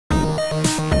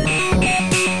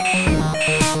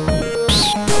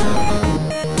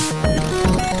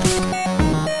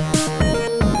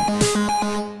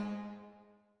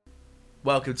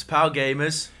welcome to Power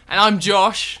Gamers. And I'm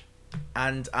Josh.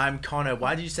 And I'm Connor.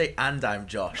 Why did you say and I'm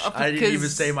Josh? I Because... didn't even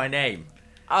say my name.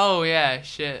 Oh, yeah,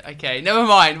 shit. Okay, never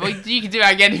mind. Well, you can do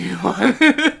that again if you want.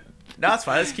 No, that's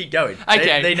fine. Let's keep going.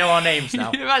 Okay. They know our names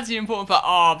now. That's the important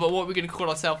part. But what are we going to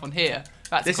call ourselves on here?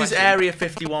 That's this is Area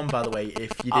 51, by the way,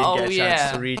 if you didn't get a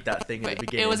chance to read that thing at the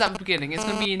beginning. It was at the beginning. It's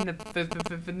going to be in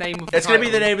the name of the It's going to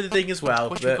be the name of the thing as well.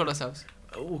 What should we call ourselves?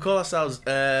 We'll call ourselves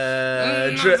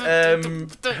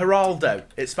Geraldo.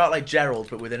 It's spelled like Gerald,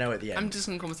 but with an O at the end. I'm just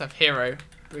going to call myself Hero,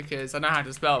 because I know how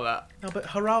to spell that. No, but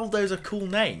Geraldo's a cool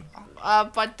name.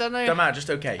 But I don't know. Don't matter, just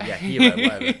okay. Yeah, Hero,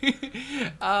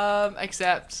 whatever.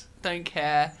 Except, don't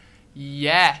care.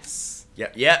 Yes.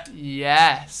 Yep.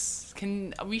 Yes.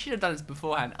 We should have done this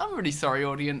beforehand. I'm really sorry,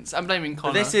 audience. I'm blaming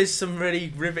Connor. But this is some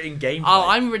really riveting gameplay. Oh,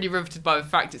 I'm really riveted by the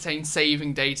fact it's saying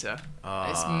saving data.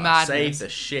 It's madness. Save the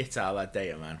shit out of that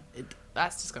data, man.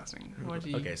 That's disgusting.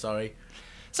 Okay, sorry.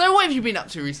 So what have you been up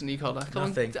to recently, Connor?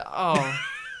 Nothing. Oh.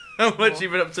 How much have you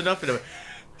been up to? Nothing.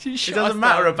 It doesn't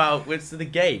matter about what's the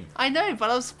game. I know, but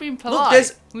I was being polite. Look,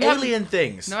 there's alien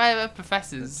things. No, I have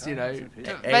professors, you know.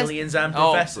 Aliens and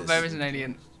professors. Oh, there is an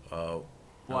alien. Oh.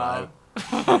 Wow.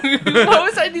 What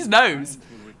was that in his nose?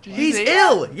 He's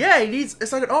ill. Yeah, he needs.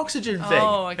 It's like an oxygen thing.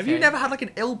 Oh, okay. Have you never had like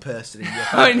an ill person in your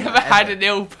family? I never had an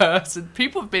ill person.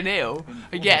 People have been ill,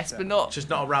 I guess, but not. Just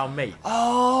not around me.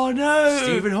 Oh no!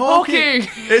 Stephen Hawking.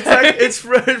 It's like it's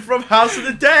from House of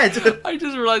the Dead. I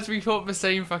just realised we thought the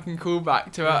same fucking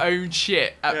callback to our own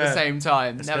shit at the same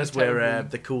time. It's because we're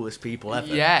the coolest people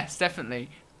ever. Yes, definitely.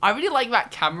 I really like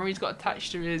that camera he's got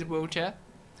attached to his wheelchair.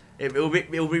 It'll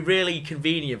be really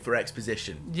convenient for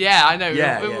exposition. Yeah, I know.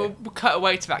 Yeah, we'll cut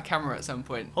away to that camera at some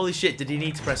point. Holy shit, did he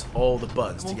need to press all the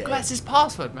buttons to get that's in? his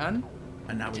password, man.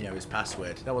 And now we know his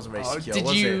password. That wasn't very secure,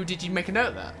 was it? Did you make a note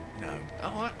of that? No.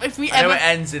 Oh, I know it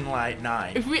ends in like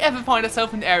 9. If we ever find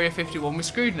ourselves in Area 51, we're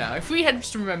screwed now. If we had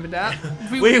just remembered that,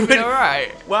 we would have been alright.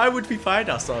 Why would we find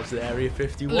ourselves in Area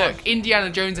 51? Look,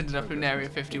 Indiana Jones ended up in Area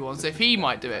 51, so if he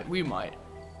might do it, we might.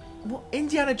 Well,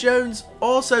 Indiana Jones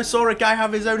also saw a guy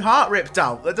have his own heart ripped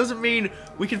out. That doesn't mean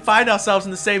we can find ourselves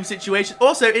in the same situation.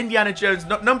 Also, Indiana Jones,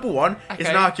 number 1, is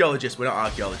an archaeologist. We're not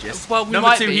archaeologists. Well, we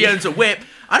number 2, he owns a whip.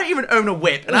 I don't even own a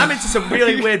whip, and I'm into some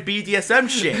really weird BDSM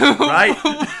shit, right?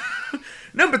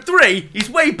 Number 3,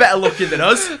 he's way better looking than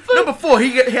us. Number 4,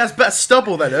 he has better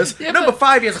stubble than us. Yeah, number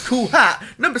 5, he has a cool hat.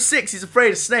 Number 6, he's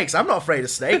afraid of snakes. I'm not afraid of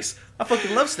snakes. I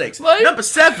fucking love snakes. What? Number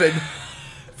 7...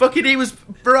 Fucking he was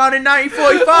around in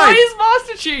 1945. Why is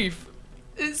Master Chief?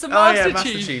 It's a Master Chief.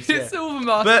 Master Chief. It's all the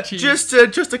Master Chief.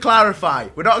 But just to clarify,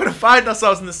 we're not going to find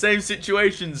ourselves in the same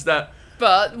situations that...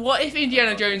 But what if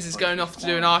Indiana Jones is going off to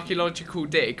do an archaeological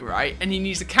dig, right? And he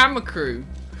needs a camera crew.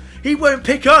 He won't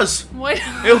pick us. Why?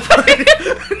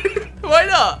 Why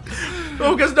not?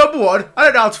 Well, because number 1, I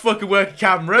don't know how to fucking work a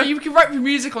camera. But you can write the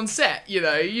music on set, you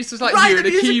know. You just like you and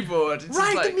a keyboard. It's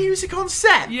write like, the music on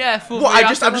set. Yeah.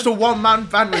 I'm just a one-man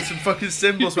band with some fucking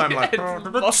cymbals, man. Like,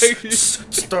 just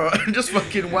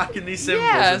fucking whacking these cymbals.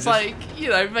 Yeah, it's like, you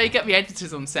know, they get the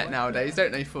editors on set nowadays,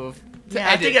 don't they? I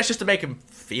think that's just to make them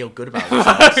feel good about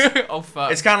themselves. Oh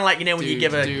fuck! It's kind of like, you know, when you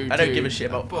give a. I don't give a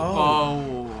shit about.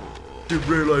 Didn't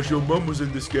realise your mum was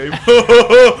in this game. I'm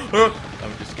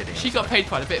just kidding. She got paid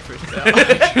quite a bit for it.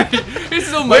 This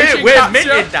is all motion we're capture.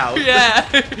 minted now. Yeah,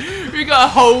 we got a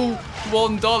whole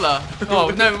 $1. Oh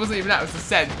no, it wasn't even that. It was a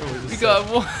cent. We got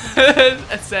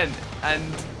a cent,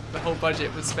 and the whole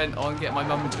budget was spent on getting my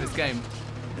mum into this game.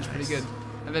 It's pretty good.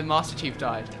 And then Master Chief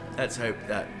died. Let's hope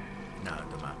that. No, it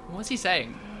doesn't matter. What's he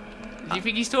saying? Do you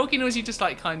think he's talking, or is he just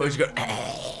like kind of? He's got.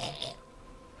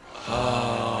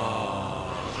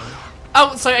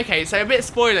 Oh, so okay, so a bit of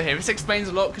spoiler here. This explains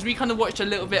a lot because we kind of watched a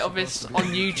little bit of this on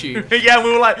YouTube. Yeah,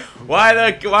 we were like, why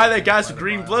are there guys with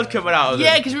green blood coming out of them?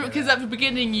 Yeah, because at the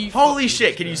beginning you. Holy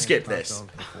shit! Can you skip this?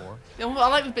 Yeah, well, I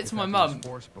like the bits of my mum.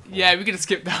 Yeah, we're gonna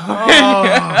skip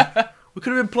that one. We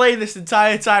could have been playing this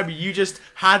entire time, but you just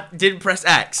didn't press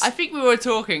X. I think we were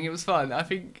talking. It was fun. I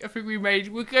think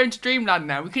we're going to Dreamland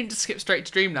now. We couldn't just skip straight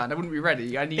to Dreamland. I wouldn't be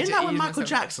ready. I need. Isn't that where Michael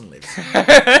Jackson lives?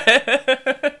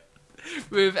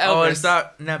 With Elvis. Oh, is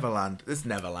that Neverland? It's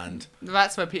Neverland.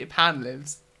 That's where Peter Pan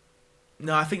lives.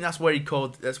 No, I think that's what he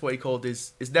called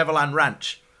his Neverland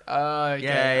Ranch.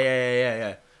 Okay.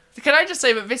 Yeah. Can I just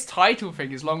say that this title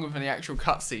thing is longer than the actual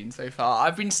cutscene so far?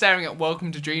 I've been staring at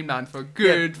Welcome to Dreamland for a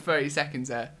good 30 seconds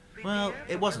there. Well,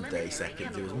 it wasn't 30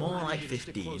 seconds. It was more like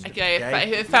 15. Okay,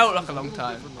 it felt like a long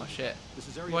time. Oh shit.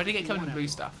 Why did it get covered in blue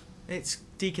stuff? It's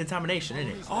decontamination,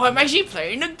 isn't it? Oh, I'm actually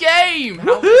playing a game!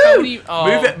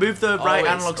 Woohoo! Move the right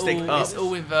analog stick up. It's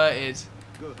all inverted.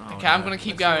 Okay, I'm gonna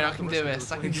keep going. I can do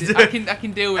this. I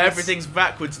can deal with Everything's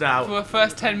backwards now. For the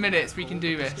first 10 minutes, we can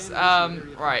do this.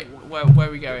 Right, where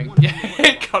are we going?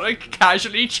 Yeah, Connor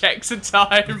casually checks the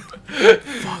time.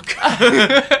 Fuck.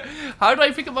 How do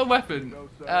I pick up my weapon?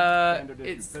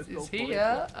 It's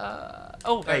here.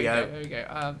 Oh, there you go. There we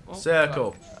go.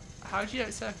 Circle. How do you know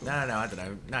it's circle? No, I don't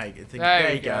know. No, you think,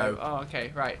 there you go. Oh,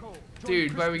 okay, right.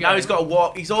 Dude, where are we going? Now he's got to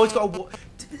walk. He's always got to walk.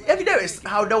 Have you noticed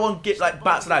how no one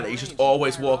bats an eye that he's just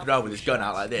always walking around with his gun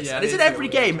out like this? Yeah, and it's in every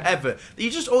game ever.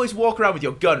 You just always walk around with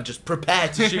your gun and just prepare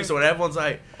to shoot someone. Everyone's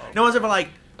like, no one's ever like,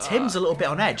 Tim's a little bit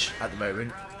on edge at the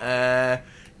moment.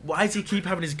 Why does he keep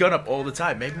having his gun up all the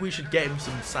time? Maybe we should get him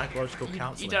some psychological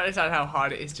counselling. You don't understand how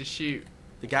hard it is to shoot.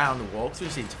 The guy on the walkthrough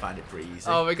seemed to find it pretty easy.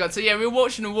 Oh my god! So yeah, we were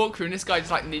watching a walkthrough, and this guy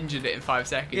just like ninja'd it in 5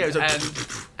 seconds. Yeah, it was like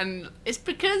and it's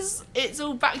because it's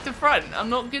all back to front. I'm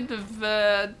not good with.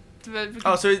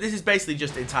 Oh, so this is basically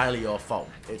just entirely your fault.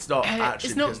 It's not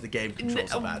actually because the game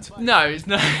controls are bad. No, it's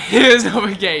not. It's not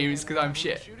a game. It's because I'm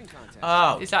shit.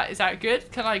 Oh. Is that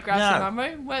good? Can I grab some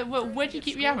ammo? Where do you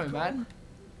keep your ammo, man?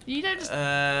 You don't just.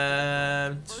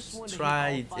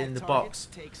 Try in the box.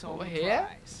 Over here?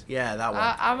 Yeah, that one.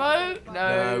 Ammo?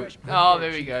 No. Oh,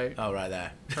 there we go. Oh, right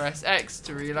there. Press X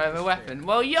to reload the weapon.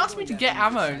 Well, you asked me to get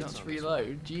ammo, not to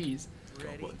reload. Jeez.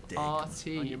 RT.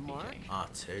 Okay.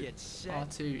 R2.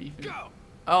 R2, even.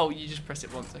 Oh, you just press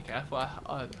it once. Okay, I thought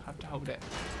I have to hold it.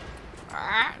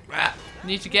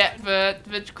 Need to get the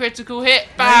critical hit.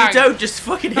 Bang! No, you don't just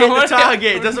fucking hit the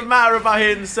target. It doesn't matter about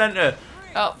hitting the centre.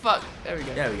 Oh fuck! There we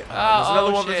go. There we go. There's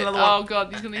another one. Shit. There's another one. Oh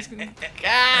god, he's gonna.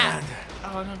 Ah!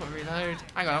 Oh no, I've got to reload.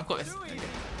 Hang on, I've got this. Okay.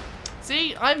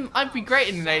 See, I'd be great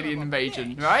in an alien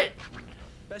invasion, right?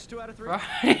 Best 2 out of 3.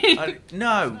 Right.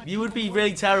 No, you would be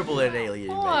really terrible in an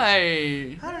alien invasion.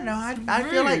 Why? I don't know. I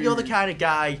feel like you're the kind of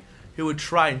guy who would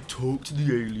try and talk to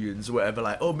the aliens or whatever.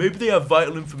 Like, oh, maybe they have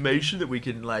vital information that we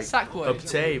can like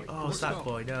obtain. Oh,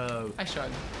 Sackboy, no. I shot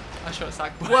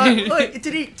Sackboy. Well, wait,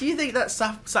 do you think that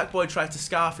Sackboy tried to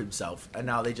scarf himself and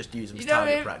now they just use him as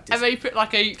target practice? And they put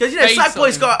like a because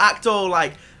Sackboy's got to act all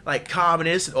like calm and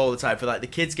innocent all the time for like the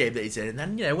kids game that he's in, and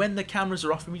then when the cameras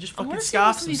are off him, he just fucking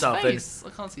scarfs himself. I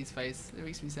can't see his face. It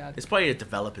makes me sad. It's probably a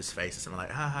developer's face or something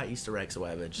like haha Easter eggs or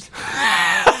whatever. Just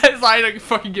it's like I don't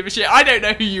fucking give a shit. I don't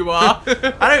know who you are.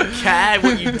 I don't care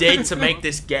what you did to make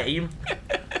this game.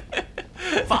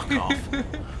 Fuck off.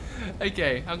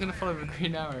 Okay, I'm gonna follow the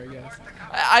green arrow, I guess.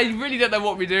 I really don't know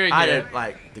what we're doing here. I don't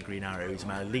like the green arrow. He's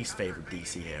my least favourite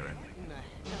DC hero.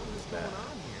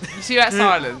 You see that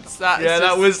silence? That's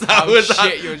that was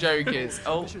shit your joke is.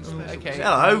 Oh, okay.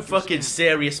 Hello, fucking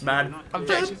serious man.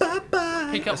 Objection. Pick up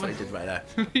That's what I did right there.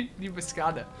 You were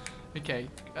scanner. Okay.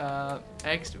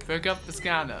 X. Pick up the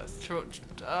scanner.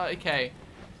 Okay.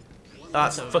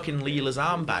 That's fucking Leela's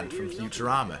armband from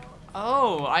Futurama.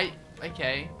 Oh,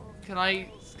 okay. Can I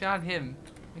scan him?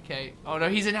 Okay. Oh no,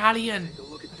 he's an alien.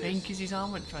 I think because his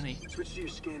arm went funny.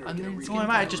 Oh, I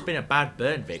might have just been a bad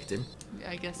burn victim.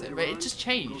 Yeah, I guess so. But it just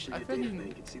changed. I feel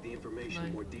Can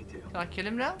I kill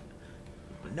him now?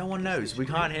 No one knows. We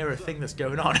can't hear a thing that's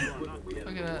going on.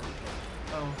 I'm gonna.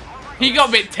 Oh. He got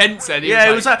a bit tense then.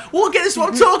 It was like, well, get this what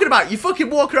I'm talking about. You fucking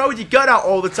walk around with your gun out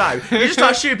all the time. You just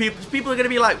start shooting people. People are going to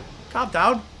be like, calm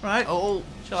down, right? Oh,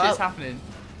 shit's happening.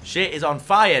 Shit is on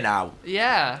fire now.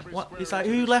 Yeah. What? It's like,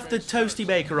 who left the toasty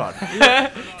maker on?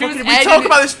 We talk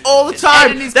about this all the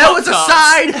time. There was a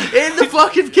sign in the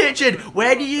fucking kitchen.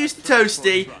 When you use the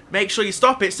toasty, make sure you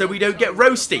stop it so we don't get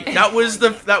roasty. That was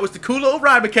the cool little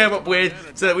rhyme I came up with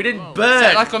so that we didn't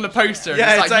burn. So like on the poster,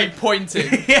 yeah, it's like you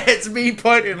pointing. Yeah, it's me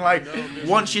pointing like,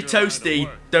 once you're toasty,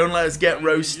 don't let us get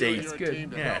roasty. It's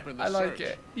good. Yeah. I like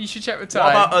it. You should check the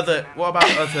time. What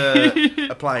about other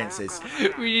appliances?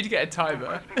 We need to get a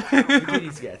timer. We do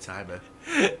need to get a timer.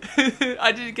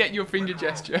 I didn't get your finger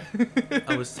gesture.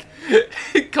 I was.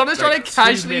 Connor's trying to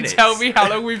casually tell me how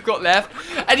long we've got left,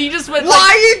 and he just went.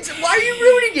 Why are you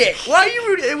ruining it? Why are you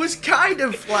ruining it? It was kind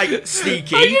of like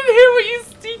sneaky. I didn't hear what you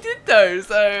did though,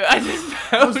 so I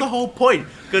just. That was the whole point.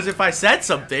 Because if I said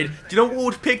something, do you know what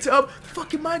would have picked it up? The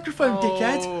fucking microphone,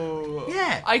 dickhead.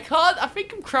 Yeah. I can't. I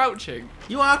think I'm crouching.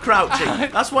 You are crouching.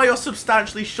 That's why you're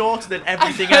substantially shorter than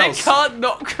everything else. I can't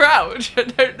not crouch. I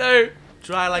don't know.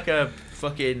 Try like a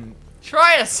fucking.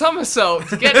 Try a somersault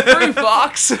to get through,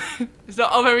 Fox. It's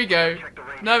not. Oh, there we go.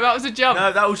 No, that was a jump.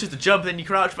 No, that was just a jump, then you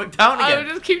crouch back down again. I will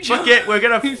just keep jumping. Fuck it, we're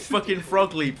gonna fucking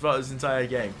frog leap throughout this entire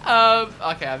game.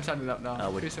 Okay, I'm standing up now.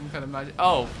 Oh, do some kind of magic.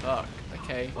 Oh, fuck.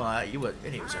 Okay. Well, you were.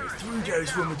 And it was only 3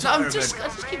 days from No, retirement. I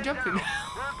just keep jumping.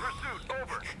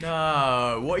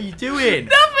 No, what are you doing?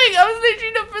 Nothing. I was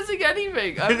literally not pressing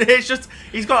anything. It's just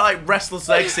he's got like restless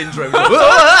leg syndrome.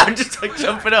 I'm just like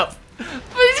jumping up.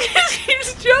 But It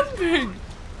keeps jumping.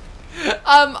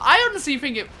 I honestly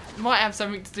think it might have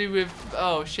something to do with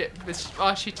our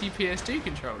shitty PS2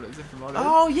 controllers, if I'm honest.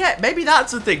 Oh yeah, maybe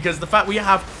that's the thing, because the fact we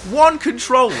have one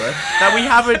controller that we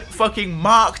haven't fucking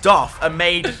marked off and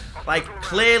made like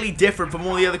clearly different from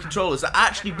all the other controllers that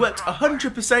actually works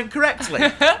 100% correctly.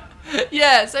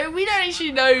 Yeah, so we don't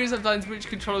actually know sometimes which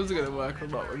controllers are going to work or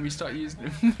not when we start using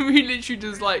them. We literally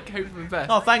just like hope for the best.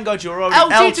 Oh, thank God you're already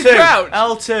L2 to crouch.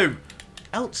 L2.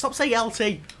 Stop saying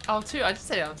LT. L2, I just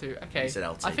said L2. Okay. You said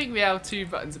LT. I think the L2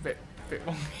 button's a bit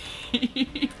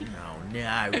wonky.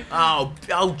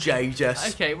 Oh,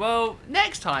 Jesus. Okay, well,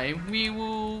 next time we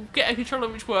will get a controller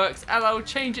which works, and I'll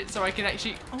change it so I can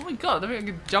actually. Oh my God, I don't think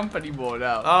I can jump anymore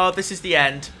now. Oh, this is the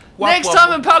end. Next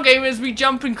time on Power Gamers, we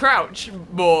jump and crouch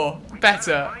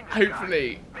better,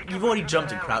 hopefully. You've already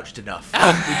jumped and crouched enough.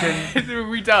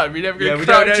 We're done. We're never going to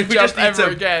crouch and we jump just need ever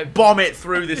to again. bomb it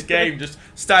through this game, just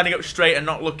standing up straight and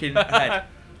not looking ahead.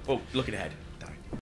 Well, looking ahead.